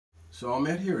So I'm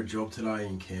out here at a job today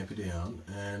in Camperdown,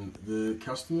 and the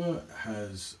customer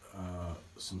has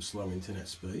some slow internet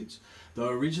speeds. Though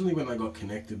originally when they got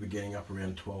connected we're getting up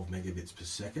around 12 megabits per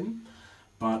second,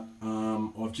 but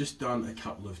I've just done a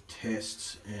couple of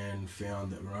tests and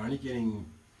found that we're only getting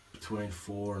between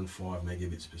 4 and 5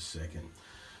 megabits per second.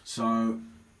 So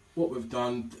what we've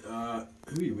done, who are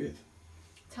you with?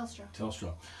 Telstra.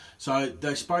 Telstra. So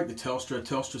they spoke to Telstra.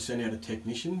 Telstra sent out a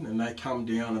technician, and they come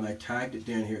down and they tagged it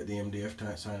down here at the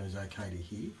MDF saying it was okay to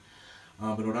hear.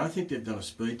 But I don't think they've done a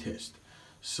speed test.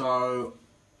 So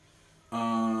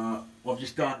I've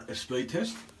just done a speed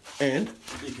test, and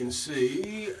you can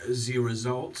see the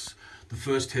results. The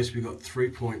first test we got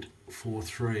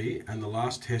 3.43, and the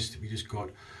last test we just got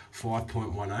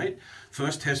 5.18.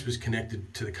 First test was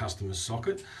connected to the customer's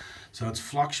socket, so it's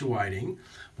fluctuating.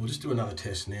 We'll just do another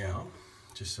test now,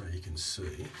 just so you can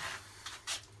see.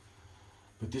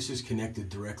 But this is connected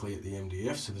directly at the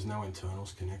MDF, so there's no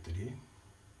internals connected here.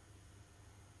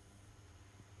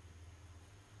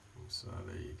 So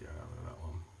there you go, look at that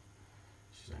one.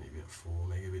 She's only about 4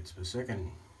 megabits per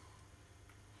second.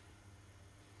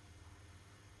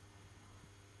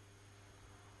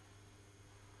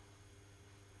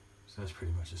 So that's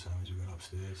pretty much the same as we've got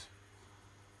upstairs.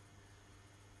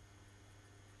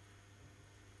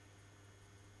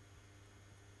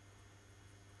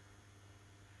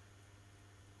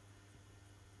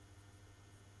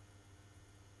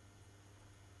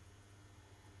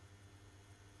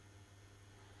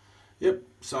 Yep,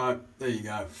 so there you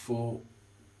go,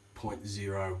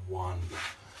 4.01.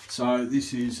 So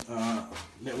this is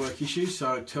network issue.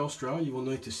 So Telstra, you will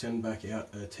need to send back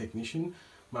out a technician,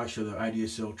 make sure they're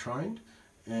ADSL trained,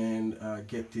 and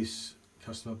get this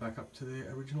customer back up to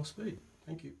their original speed.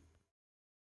 Thank you.